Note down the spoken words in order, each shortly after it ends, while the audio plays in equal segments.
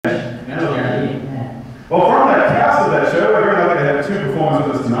Well, from that cast of that show, we're very lucky to have two performers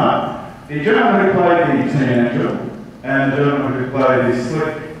with us tonight. The gentleman who played the Teen Angel and the gentleman who played the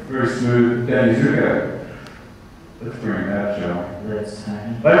slick, very smooth Danny Zuko. Let's bring him out, shall we? Let's take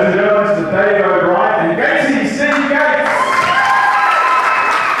him. Ladies and gentlemen, it's the Dave O'Brien and Gatesy, Steve Gates!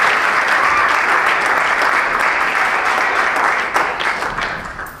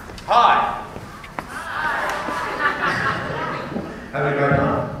 Hi! Having a great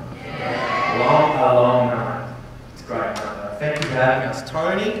night? A long night. It's a great night. Thank you for having us.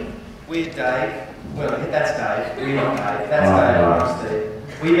 Tony, we're Dave. Well, that's Dave. We're not Dave. That's Dave. I'm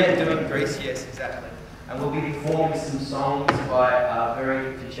Steve. We met doing Grease, yes, exactly. And we'll be performing some songs by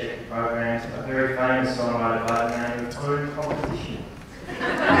very Pacheco programs, a very famous songwriter by the name of Tone Composition. I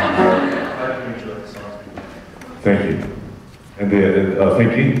hope you enjoy the songs. Thank you. And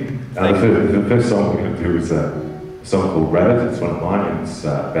thank you. The first song we're going to do is a song called Rabbit. It's one of mine, and it's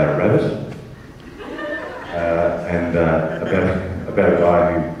about a rabbit. And about a guy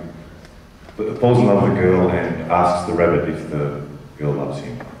who falls in love with a girl and asks the rabbit if the girl loves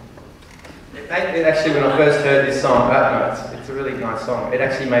him. Actually, when I first heard this song, it's a really nice song. It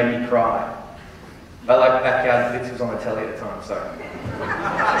actually made me cry. But like Backyard Blitz was on the telly at the time, so.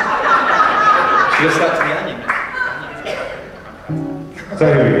 Should have stuck to the onion. So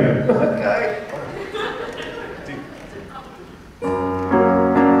here we go. Okay.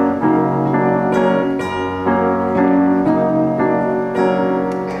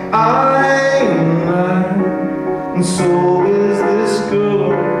 I'm mine, and so is this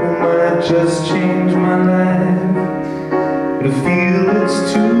girl. It might just change my life, but I feel it's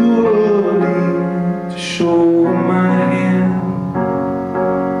too early to show my hand.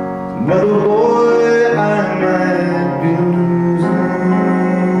 Another boy I might be losing.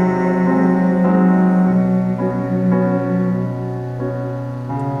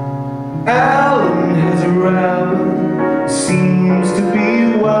 Alan has a rabbit, seems to be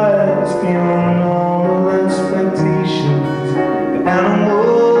wise beyond all expectations. The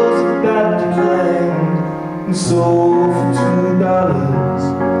animals are back to land and sold for $2.50.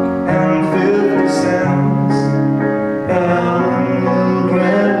 Alan will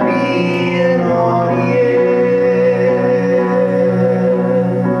grant me an audience.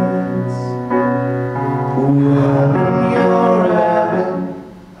 Oh, Alan, you're a rabbit,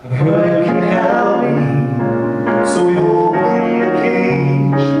 I've heard you can help me. So we open the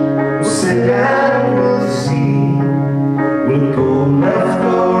cage, we'll sit down, we'll see. We'll go left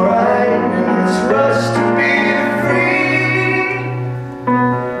or right in this rush to be free.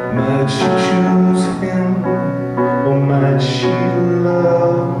 Might she choose him, or might she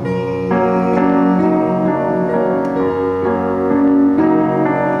love me?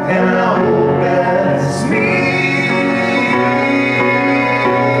 And I hope that's me,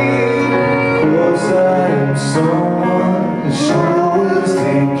 'cause I am someone that should always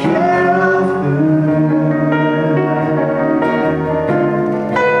take care of her.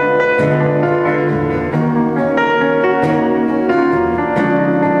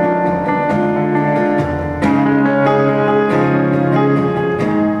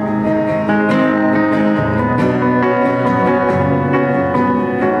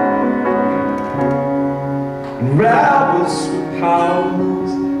 Rabbits with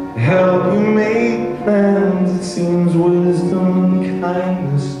powers help you make plans. It seems wisdom and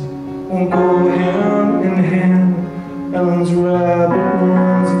kindness won't go hand in hand. Ellen's rabbit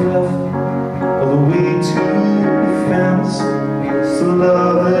runs left all the way to the fence. The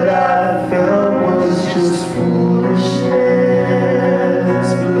love that I felt was just foolishness.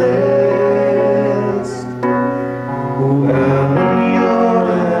 Blessed. Oh, Ellen, you're a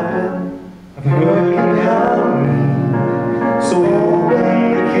rabbit, I've heard you help me. So we open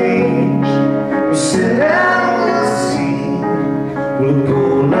the cage, we'll sit down, we'll see. We'll go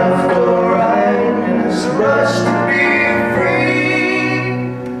left or right in this rush to be free.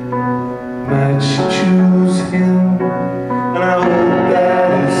 Might she choose him, and I hope that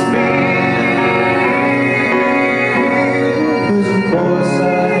it's me. 'Cause of course I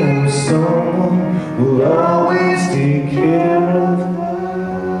am someone who'll always take care of her.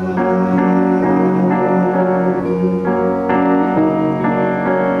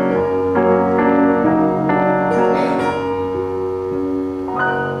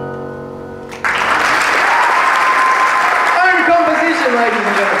 Own composition, ladies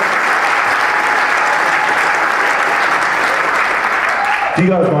and gentlemen. Do you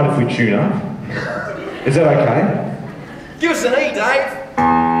guys mind if we tune up? Is that okay? Give us an E, Dave.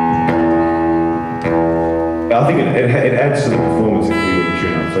 I think it adds to the performance if we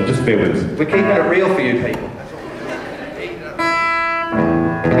tune up, so just bear with us. We're keeping it real for you people.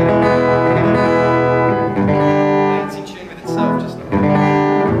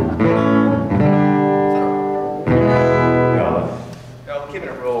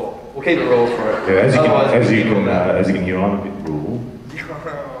 Keep it raw for it. Yeah, Otherwise, as we you keep all that. can hear, I'm a bit raw.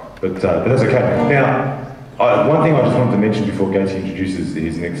 But that's okay. Now, one thing I just wanted to mention before Gates introduces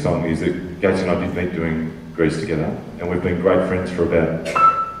his next song is that Gates and I did meet doing Grease together, and we've been great friends for about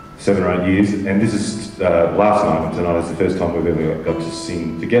 7 or 8 years. And this is last night and tonight is the first time we've ever got to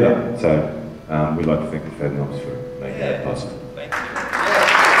sing together. So we'd like to thank the Fab Nobs for making that possible. Thank you.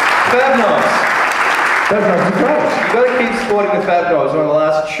 Fab Nobs. Fab Nobs are great. You've got to keep supporting the Fab Nobs, one of the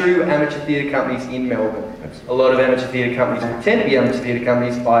last true amateur theatre companies in Melbourne. Absolutely. A lot of amateur theatre companies pretend to be amateur theatre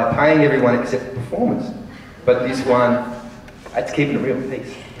companies by paying everyone except the performers. But this one, it's keeping a real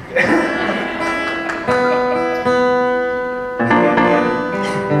piece.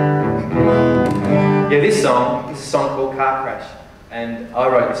 Yeah, this song is a song called Car Crash. And I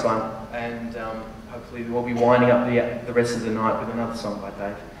wrote this one, and hopefully we'll be winding up the rest of the night with another song by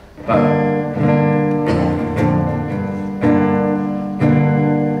Dave. But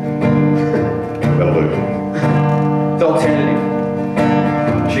That'll do. it's alternative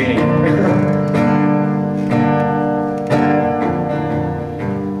tuning.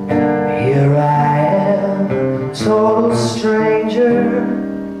 Here I am, total stranger.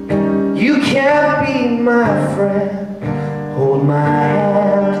 You can't be my friend. Hold my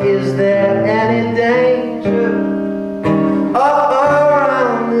hand, is there any danger? Up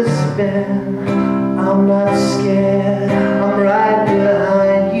around this bend, I'm not scared, I'm right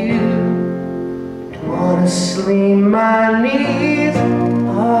behind you. Honestly, my knees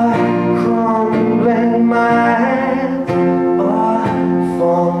are crumbling, my hands are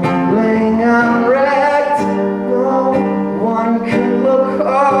fumbling, I'm wrecked, no one can look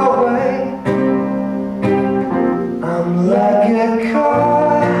away. I'm like a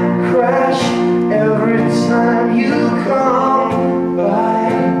car crash every time you come by.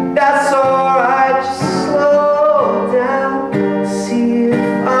 That's alright, just slow down, see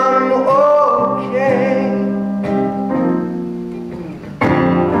if I'm okay.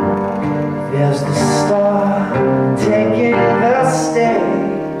 There's the star taking the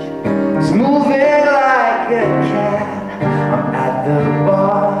stage. It's moving like a cat. I'm at the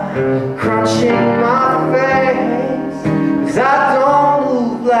bar, crunching my face. 'Cause I don't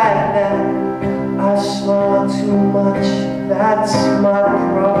move like that. I smile too much, that's my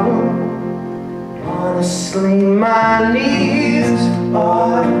problem. Honestly, my knees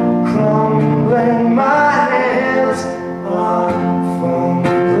are crumbling, my hands are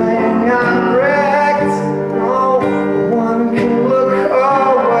fumbling, I'm wrecked, no one can look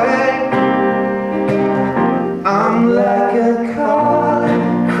away. I'm like a car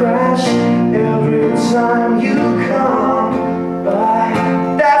crash every time you come by.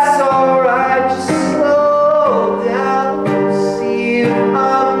 That's alright, just slow down, see if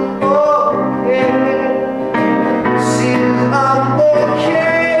I'm okay. See if I'm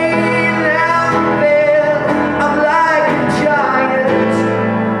okay now then. I'm like a giant,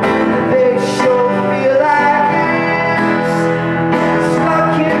 they sure feel like ants,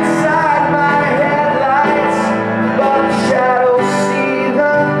 stuck inside my headlights, but shadows see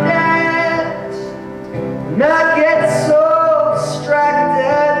them dance. And I get so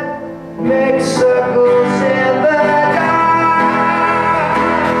distracted, make circles in the dark.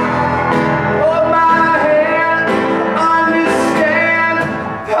 Hold my hand, understand,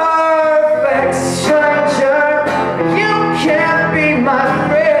 perfect stranger, you can't be my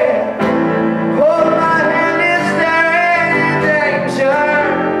friend. Hold my hand, is there any danger?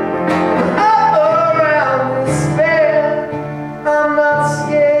 Up around this bend, I'm not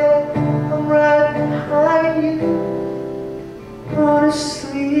scared, I'm right behind you.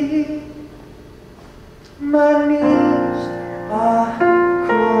 Honestly, my knees are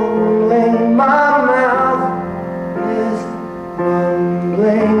crumbling, my mouth is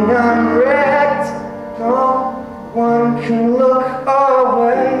rumbling, I'm wrecked, no one can look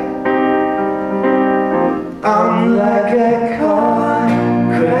away. I'm like a car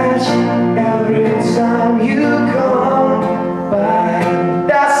crash every time you come by.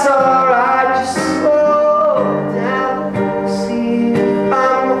 That's alright, just slow down, see if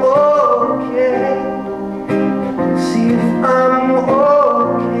I'm okay. See if I'm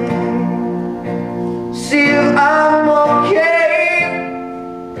okay. See if I'm okay.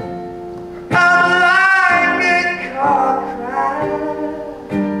 I'm like a car crash.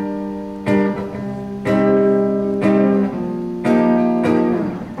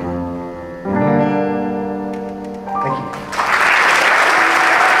 Thank you.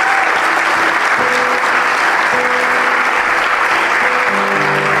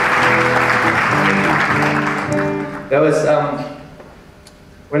 That was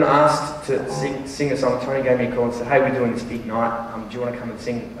when asked to sing a song, Tony gave me a call and said, "Hey, we're doing this big night. Do you want to come and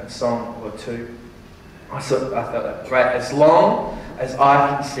sing a song or two?" I thought that great, as long as I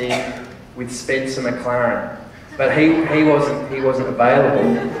can sing with Spencer McLaren. But he wasn't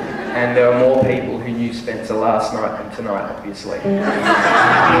available, and there were more people who knew Spencer last night than tonight, obviously.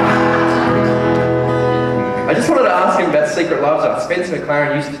 I just wanted to ask him about Secret Lives. Spencer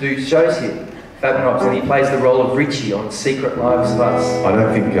McLaren used to do shows here, Fab Nobs, and he plays the role of Richie on Secret Lives of Us. I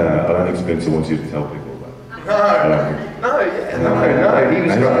don't think Spencer wants you to tell people that. No, he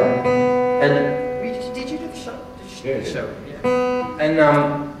was great. And did you do the show? Yeah. The show, yeah. And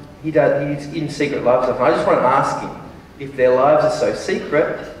he's in Secret Lives of Us. I just wanted to ask him, if their lives are so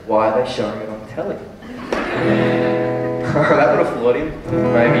secret, why are they showing it on telly? That would have floored him.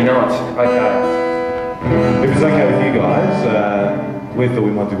 Maybe not. Okay. If it's okay with you guys, we thought we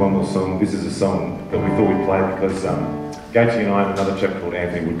might do one more song. This is a song that we thought we'd play because Gaty and I and another chap called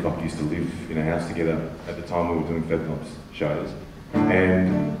Anthony Woodcock used to live in a house together at the time we were doing Fab Nobs shows.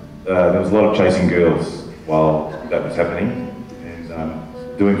 And there was a lot of chasing girls while that was happening. And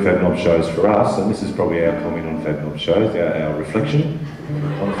doing Fab Nobs shows for us, and this is probably our comment on Fab Nobs shows, our reflection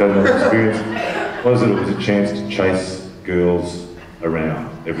on Fab Nobs experience, was that it was a chance to chase girls around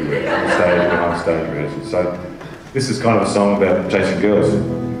everywhere, on stage, behind stage rehearsals. So this is kind of a song about chasing girls.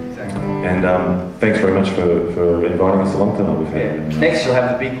 And thanks very much for inviting us along tonight. We've had Next you'll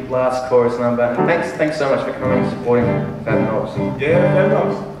have the big last chorus number. And thanks so much for coming and supporting Fab Nobs. Yeah, Fab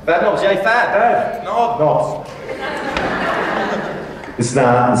Nobs. Fab Nobs, yay, Fab! Nobs. It's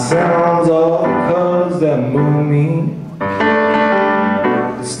not the sounds or the colors that move me.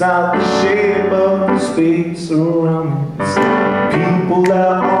 It's not the shape of the space around me. It's not the people that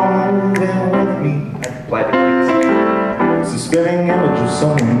are moving with me. I can play the keys. It's a spinning image of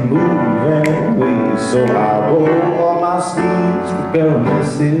someone moving away. So I roll on my sleeves, prepare a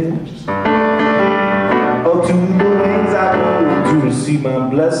message. Oh, to the wings I go to receive my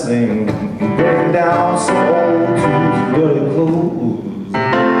blessing. Bring down some old tools, dirty clothes.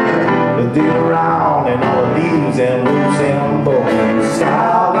 Dig around and all the leaves and roots and bones.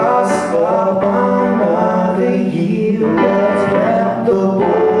 Style us up another year. Let's plant the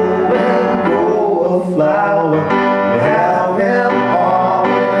bowl and grow a flower. Have them all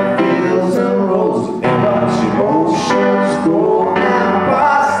in fields and rows, and watch emotions grow and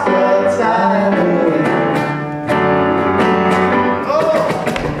pass the time away.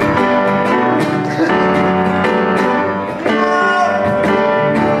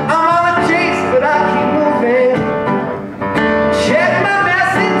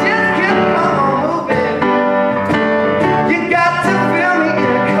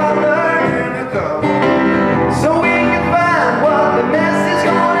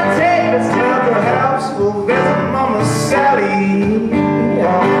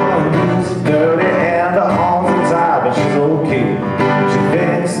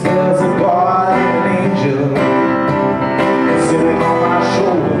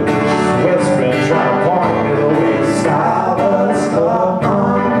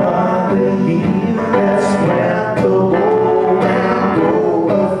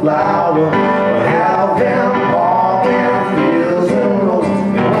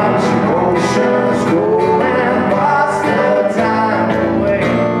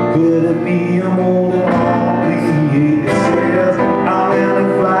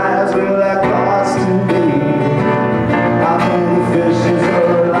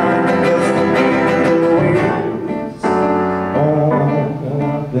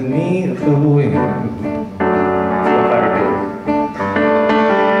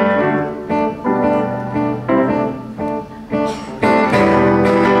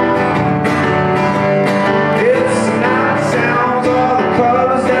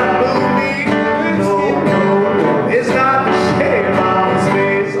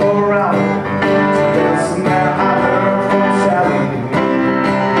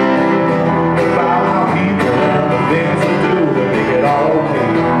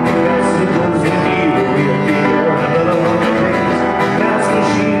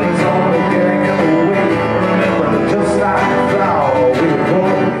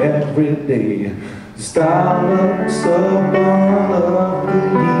 Starbucks up of the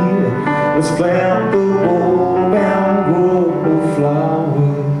year. Let's plant the bulb and grow a flower.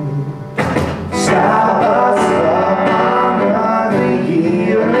 Starbucks up of the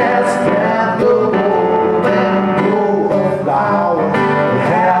year. Let's plant the bulb and grow a flower.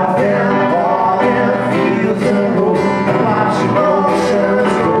 Have them all in fields and rows, and watch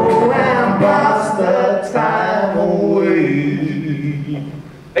emotions grow and pass the time away.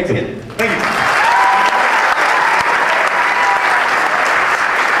 Thanks again. Thank you.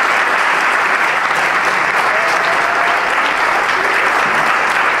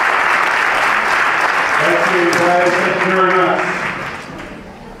 you, Dave. Thank you very much.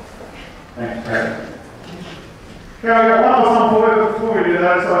 Thanks, Craig. Okay, I've got one more song for you before we do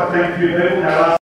that, so I thank a few people. Now,